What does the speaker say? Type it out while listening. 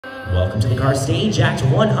Welcome to the car stage, Act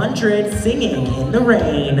 100, Singing in the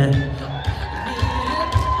Rain.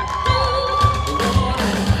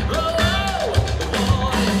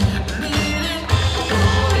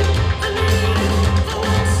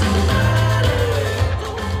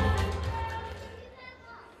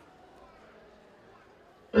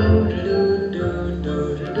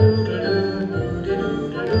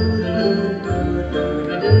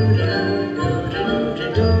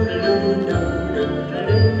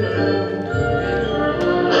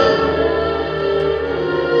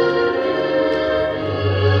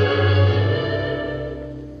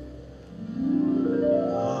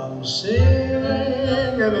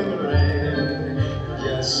 Singing in the rain,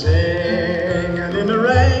 just singing in the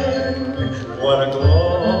rain. What a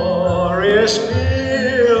glorious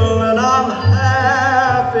feeling, I'm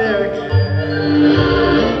happy again.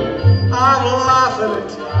 I'm laughing at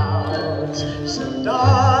clouds so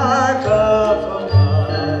dark up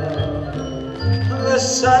above. The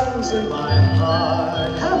sun's in my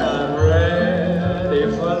heart and I'm ready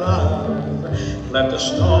for love. Let the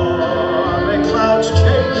stormy clouds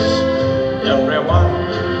chase everyone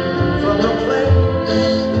from the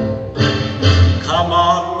place. Come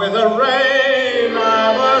on with the rain,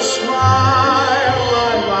 I've a smile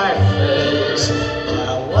on my face.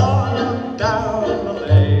 I'll walk down the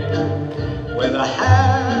lane with a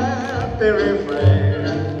happy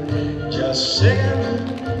refrain, just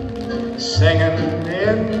singing, singing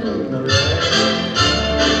in the rain,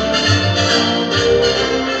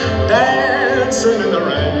 dancing in the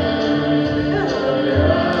rain.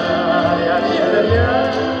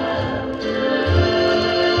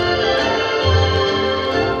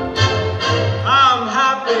 I'm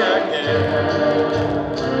happy again.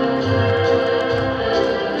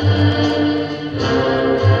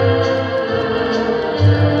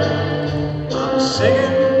 I'm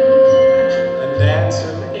singing and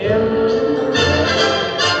dancing in the rain.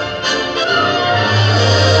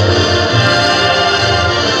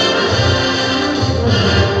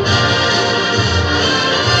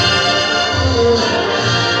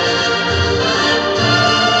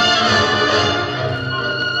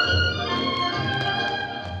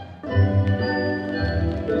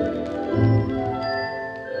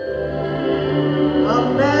 I'm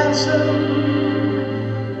dancing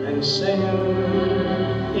and singing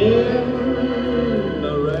in